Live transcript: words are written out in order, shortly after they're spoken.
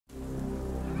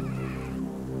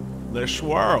This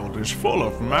world is full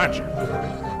of magic.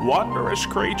 Wondrous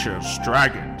creatures,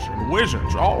 dragons, and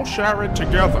wizards all share it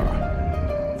together.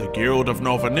 The Guild of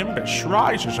Nova Nimbus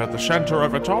rises at the center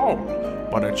of it all,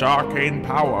 but its arcane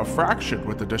power fractured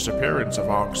with the disappearance of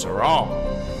Ankh-Saral.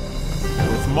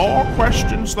 With more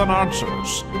questions than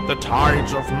answers, the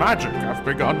tides of magic have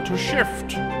begun to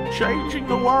shift, changing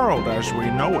the world as we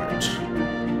know it.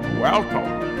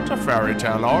 Welcome to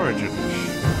FairyTail Origins.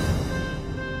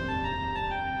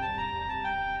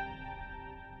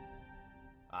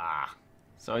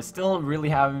 So I still really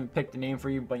haven't picked a name for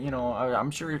you, but you know, I'm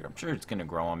sure it's gonna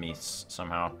grow on me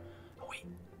somehow. Oh wait,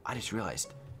 I just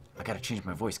realized I gotta change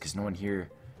my voice because no one here,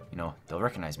 you know, they'll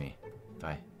recognize me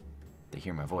if they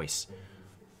hear my voice.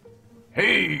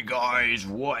 Hey guys,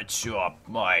 what's up?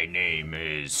 My name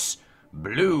is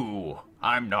Blue.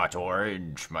 I'm not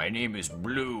orange. My name is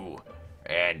Blue,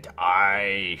 and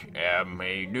I am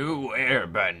a new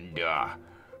airbender.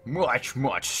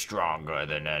 Much stronger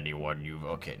than anyone you've...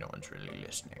 Okay, no one's really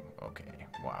listening. Okay,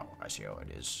 wow, I see how it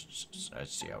is. I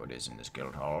see how it is in this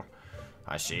guild hall.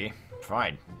 I see.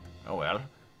 Fine. Oh well.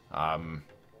 I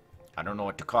don't know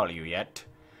what to call you yet.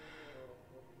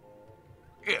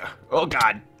 Yeah. Oh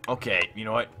god. Okay, you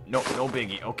know what? No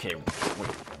biggie. Okay, wait,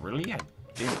 really? I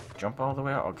didn't jump all the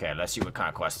way out? Okay, let's see what kind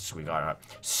of quests we got up.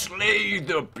 Slay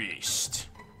the beast.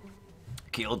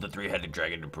 Killed the three-headed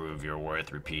dragon to prove your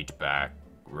worth.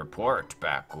 Report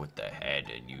back with the head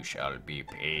and you shall be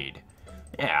paid.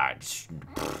 Yeah,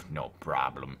 no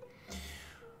problem.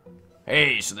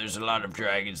 Hey, so there's a lot of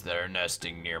dragons that are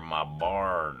nesting near my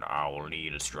barn. I will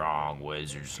need a strong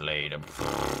wizard slay them.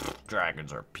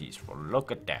 Dragons are peaceful.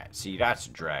 Look at that. See, that's a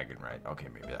dragon, right? Okay,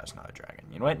 maybe that's not a dragon.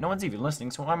 You know what? No one's even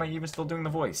listening, so why am I even still doing the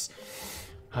voice?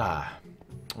 Wait, I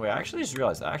actually just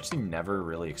realized I actually never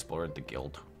really explored the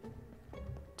guild.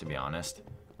 To be honest.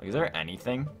 Like, is there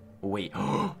anything? Wait,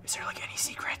 is there like any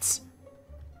secrets?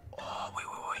 Oh,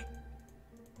 wait.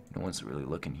 No one's really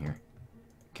looking here.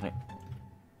 Can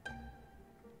I?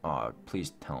 Oh,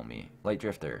 please tell me. Light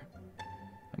Drifter.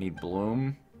 I need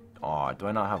Bloom. Oh, do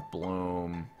I not have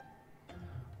Bloom?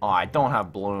 Oh, I don't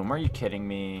have Bloom. Are you kidding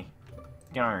me?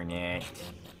 Darn it.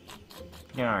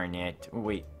 Darn it. Oh,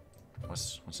 wait.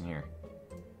 What's in here?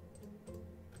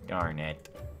 Darn it.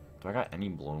 Do I got any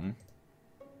Bloom?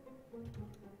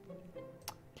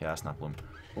 Okay, that's not Bloom.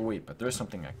 Oh wait, but there's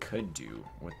something I could do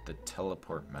with the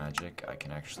teleport magic. I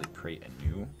can actually create a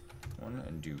new one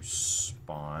and do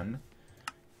spawn.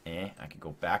 I could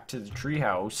go back to the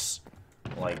treehouse,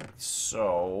 like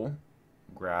so.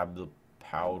 Grab the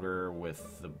powder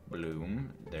with the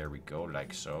bloom. There we go,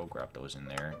 like so. Grab those in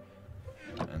there.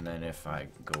 And then if I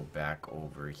go back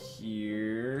over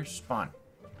here, spawn.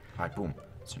 Alright, boom.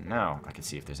 So now I can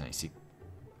see if there's any secret.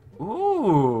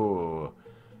 Ooh!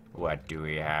 What do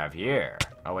we have here?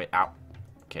 Oh, wait, ow.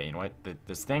 Okay, you know what?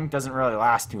 This thing doesn't really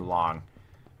last too long.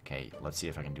 Okay, let's see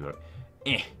if I can do it.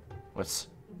 What's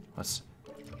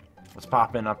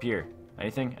popping up here?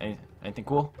 Anything? Anything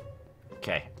cool?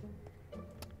 Okay.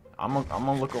 I'm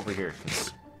gonna look over here.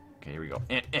 Okay, here we go.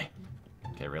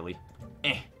 Okay, really?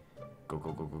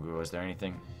 Go. Is there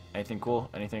anything? Anything cool?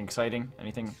 Anything exciting?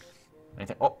 Anything?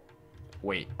 Oh!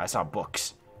 Wait, I saw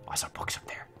books. Oh, I saw books up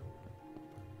there.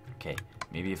 Okay,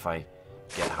 maybe if I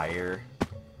get higher.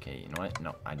 Okay, you know what?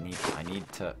 No, I need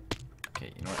to.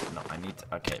 Okay, you know what? No, I need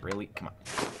to. Okay, really? Come on.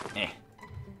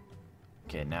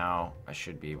 Okay, now I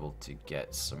should be able to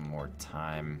get some more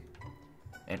time.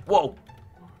 And whoa,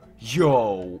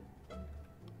 yo,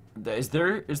 is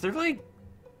there like?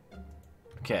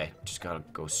 Okay, just gotta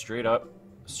go straight up.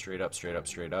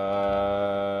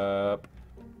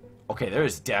 Okay, there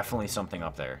is definitely something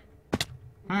up there.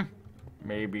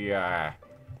 Maybe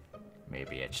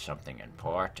it's something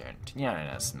important. Yeah,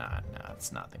 no, it's not. No,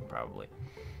 it's nothing, probably.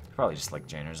 Probably just like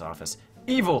Jainer's office.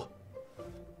 Evil!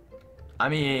 I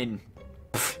mean,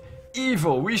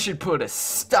 evil! We should put a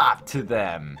stop to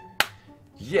them!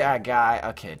 Yeah, guy.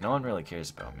 Okay, no one really cares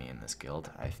about me in this guild.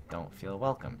 I don't feel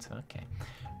welcomed. Okay.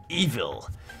 Evil!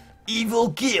 Evil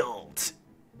guild!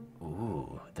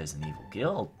 Ooh, there's an evil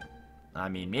guild. I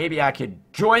mean, maybe I could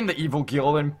join the evil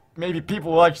guild and maybe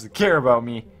people will actually care about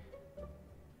me.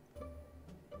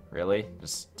 Really?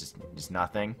 Just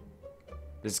nothing?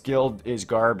 This guild is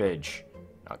garbage.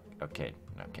 Okay,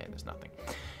 there's nothing.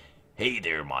 Hey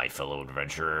there, my fellow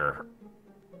adventurer.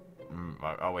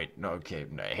 Oh wait, no, okay.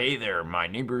 Hey there, my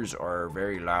neighbors are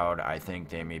very loud. I think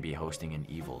they may be hosting an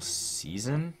evil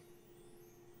season?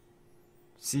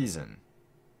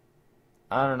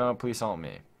 I don't know, please help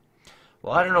me.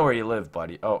 Well, I don't know where you live,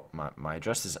 buddy. Oh, my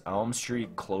address is Elm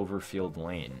Street, Cloverfield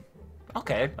Lane.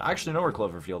 Okay, I actually know where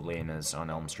Cloverfield Lane is on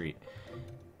Elm Street.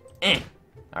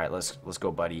 Alright, let's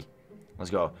go, buddy.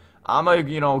 Let's go. I'm gonna,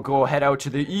 you know, go head out to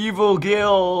the evil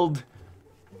guild.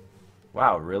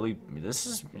 Wow, really?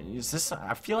 Is this?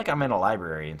 I feel like I'm in a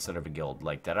library instead of a guild.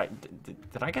 Like, did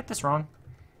I get this wrong?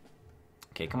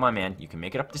 Okay, come on, man. You can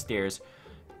make it up the stairs.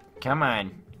 Come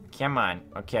on. Come on.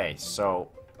 Okay, so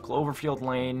Cloverfield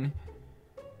Lane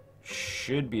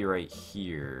should be right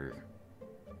here.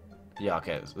 Yeah,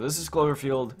 okay. So this is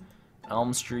Cloverfield.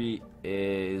 Elm Street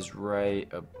is right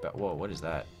about... Whoa, what is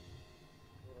that?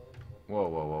 Whoa,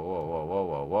 whoa, whoa, whoa, whoa, whoa,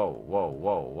 whoa, whoa, whoa,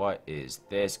 whoa. What is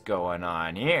this going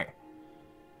on here?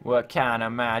 What kind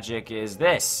of magic is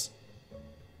this?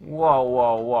 Whoa,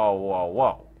 whoa, whoa, whoa,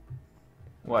 whoa.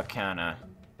 What kind of...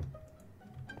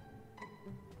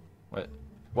 What?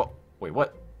 Whoa, wait,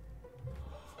 what?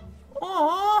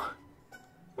 Aww!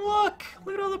 Look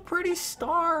at all the pretty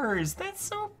stars. That's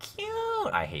so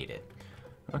cute. I hate it.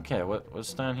 Okay,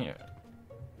 what's down here?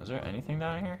 Is there anything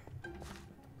down here?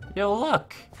 Yo,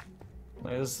 look!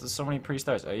 There's so many pretty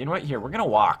stars. You know what? Here, we're gonna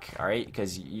walk, all right?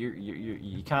 Because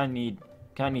you kind of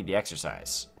need the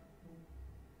exercise.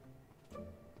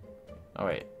 Oh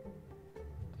wait.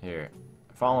 Here,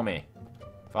 follow me.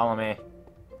 Follow me.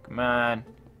 Come on.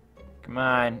 Come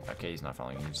on. Okay, he's not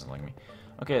following me. He's just liking me.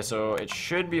 Okay, so it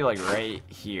should be like right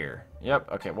here. Yep.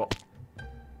 Okay. Well.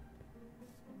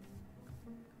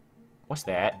 What's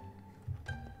that?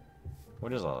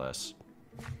 What is all this?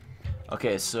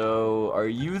 Okay, so are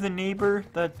you the neighbor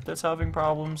that's having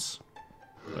problems?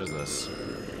 What is this?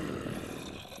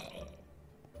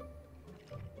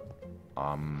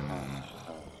 I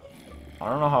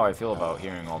don't know how I feel about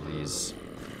hearing all these.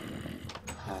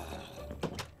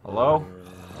 Hello?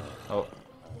 Oh.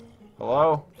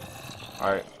 Hello?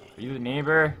 Alright, are you the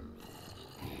neighbor?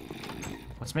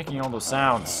 What's making all those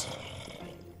sounds?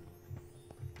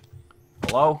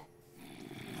 Hello?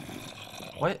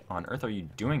 What on earth are you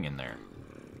doing in there?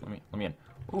 Let me in.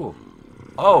 Ooh.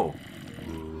 Oh.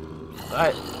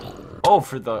 That. Oh,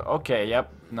 for the. Okay,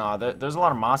 yep. No, there's a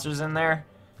lot of monsters in there.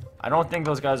 I don't think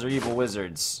those guys are evil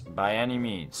wizards by any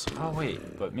means. Oh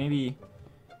wait, but maybe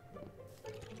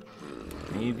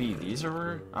these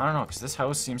are. I don't know, because this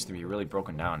house seems to be really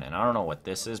broken down, and I don't know what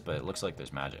this is, but it looks like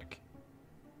there's magic.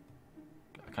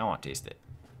 I kind of want to taste it.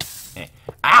 Hey.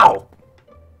 Ow!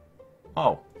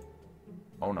 Oh.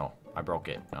 Oh no. I broke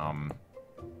it.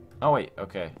 Oh wait,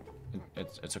 okay.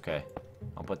 It's okay.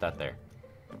 I'll put that there.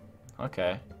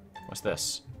 Okay. What's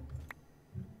this?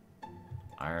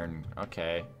 Iron.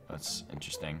 Okay. That's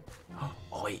interesting. Oh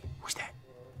wait, who's that?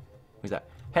 Who's that?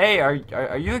 Hey, are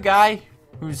you a guy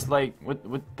who's like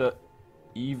with the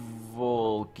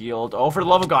evil guild? Oh, for the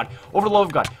love of God! Oh, for the love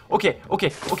of God! Okay,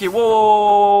 okay, okay. Whoa,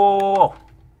 whoa, whoa, whoa.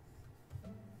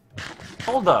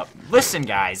 Hold up. Listen,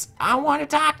 guys. I want to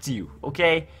talk to you.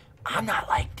 Okay. I'm not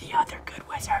like the other good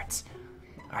wizards.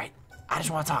 Alright, I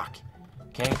just want to talk.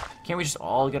 Okay? Can't we just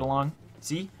all get along?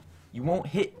 See? You won't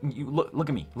hit. You look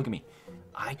at me. Look at me.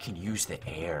 I can use the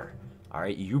air.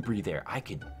 Alright, you breathe air. I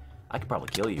could probably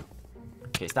kill you.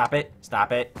 Okay, stop it.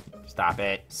 Stop it. Stop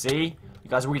it. See? You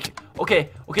guys are weak. Okay,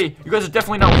 okay, you guys are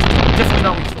definitely not weak. Definitely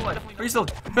not weak. Are you still?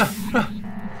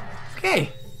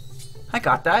 Okay. I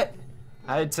got that.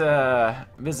 I had to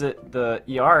visit the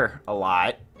ER a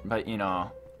lot, but you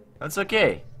know. That's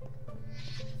okay.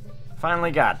 Finally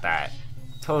got that.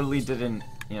 Totally didn't,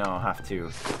 you know, have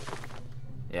to.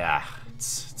 Yeah,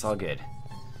 it's all good.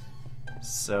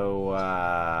 So,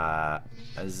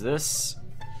 is this...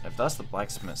 If that's the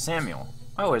blacksmith... Samuel.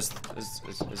 Oh, is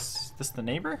this the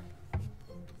neighbor?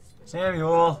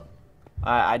 Samuel!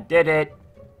 I did it.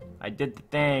 I did the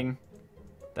thing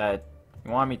that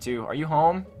you want me to. Are you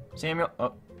home, Samuel?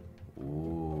 Oh.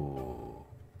 Ooh.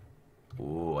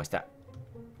 Ooh, what's that?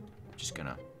 Just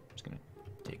gonna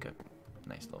take a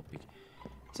nice little peek.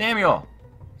 Samuel!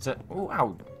 Is that, oh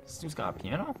wow, this dude's got a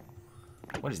piano?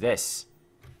 What is this?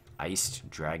 Iced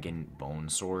dragon bone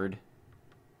sword?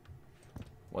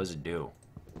 What does it do?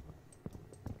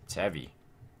 It's heavy.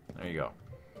 There you go.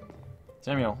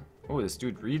 Samuel. Oh, this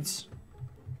dude reads?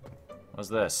 What's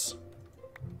this?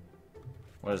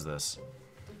 What is this?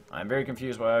 I'm very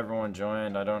confused why everyone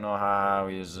joined. I don't know how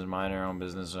he is mind our own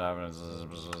business. I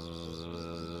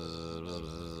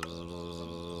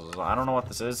don't know what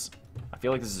this is. I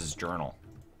feel like this is his journal.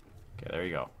 Okay, there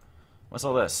you go. What's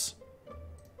all this?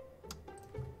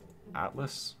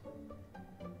 Atlas?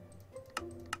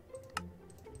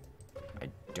 I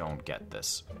don't get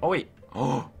this. Oh, wait.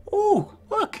 Oh,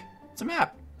 look. It's a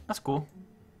map. That's cool.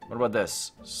 What about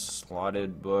this?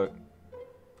 Slotted book.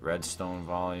 Redstone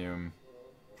volume.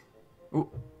 Ooh.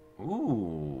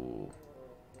 Ooh.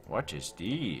 What is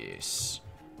this?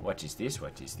 What is this?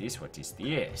 What is this? What is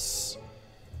this?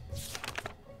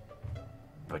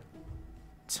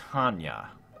 Batanya.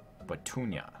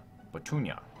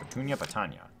 Batunia.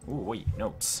 Ooh, wait,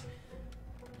 notes.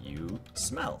 You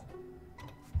smell.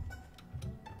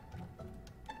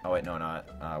 Oh wait, no, not.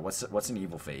 What's an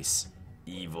evil face?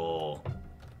 Evil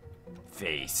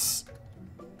face.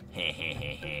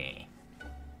 Hehehehe.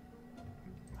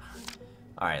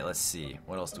 All right, let's see.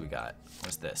 What else do we got?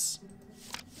 What's this?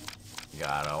 We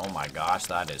got. Oh my gosh,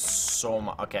 that is so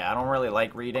much. Okay, I don't really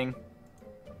like reading.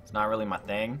 It's not really my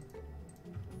thing.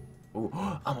 Ooh,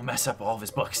 I'm gonna mess up all of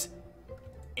his books.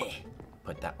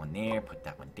 Put that one there. Put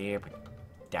that one there. Put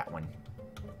that one.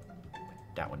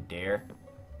 Put that one there.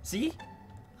 See?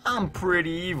 I'm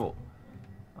pretty evil.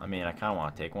 I mean, I kind of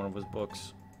want to take one of his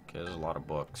books. Okay, there's a lot of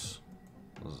books.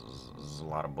 There's a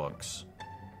lot of books.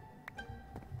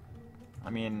 I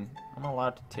mean, I'm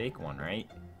allowed to take one, right?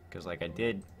 Because, like, I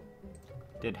did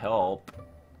help.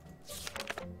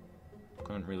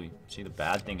 Couldn't really see the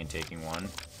bad thing in taking one.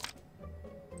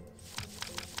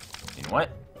 You know what?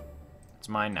 It's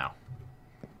mine now.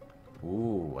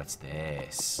 Ooh, what's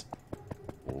this?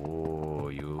 Ooh,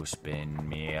 you spin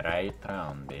me right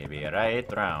round, baby, right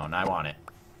round. I want it.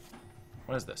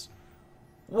 What is this?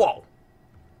 Whoa!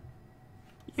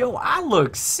 Yo, I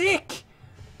look sick!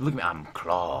 Look at me, I'm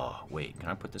Claw. Wait, can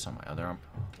I put this on my other arm?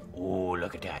 Oh,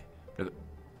 look at that. Look at...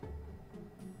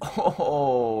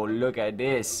 Oh, look at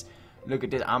this. Look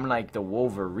at this. I'm like the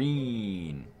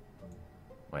Wolverine.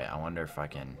 Wait, I wonder if I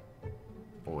can...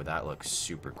 Oh, that looks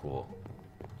super cool.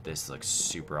 This looks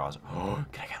super awesome. Oh,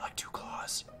 can I get like 2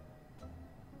 claws?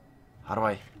 How do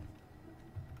I...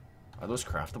 Are those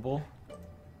craftable?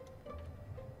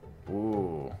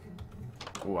 Ooh.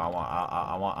 Ooh, I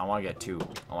want to get 2.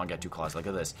 I want to get 2 claws. Look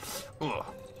at this. Ugh.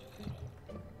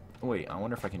 Wait, I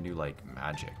wonder if I can do like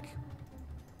magic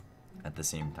at the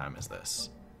same time as this.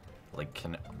 Like,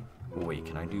 can... Oh, wait,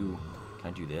 can I do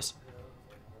this?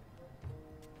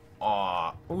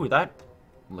 Ooh, that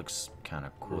looks kind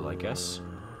of cool, I guess.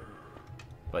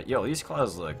 But yo, these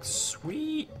claws look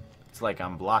sweet. It's like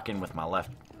I'm blocking with my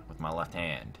left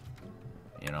hand.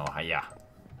 You know, hiya.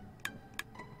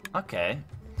 Okay.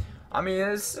 I mean,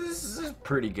 this is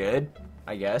pretty good,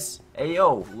 I guess. Hey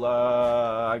yo,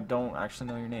 I don't actually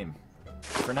know your name.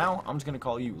 For now, I'm just gonna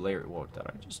call you Larry. Whoa, did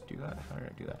I just do that? How did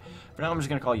I do that? For now, I'm just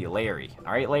gonna call you Larry.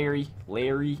 All right, Larry.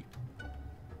 Larry.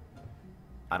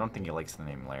 I don't think he likes the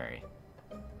name Larry.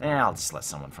 I'll just let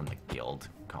someone from the guild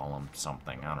call him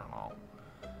something. I don't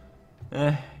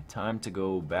know. Time to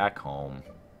go back home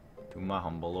to my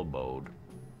humble abode.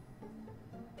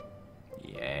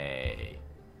 Yay.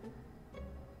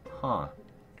 Huh.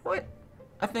 What?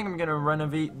 I think I'm gonna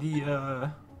renovate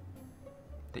the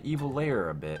evil lair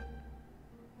a bit.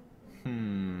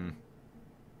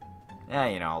 Yeah,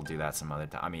 you know, I'll do that some other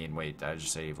time. I mean, wait, did I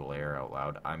just say evil lair out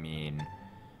loud? I mean,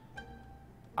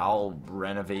 I'll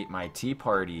renovate my tea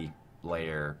party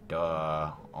lair.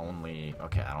 Duh. Only...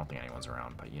 Okay, I don't think anyone's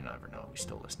around, but you never know who's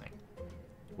still listening.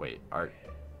 Wait, are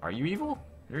you evil?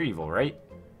 You're evil, right?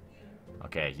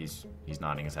 Okay, he's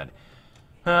nodding his head.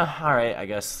 Alright, I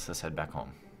guess let's head back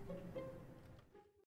home.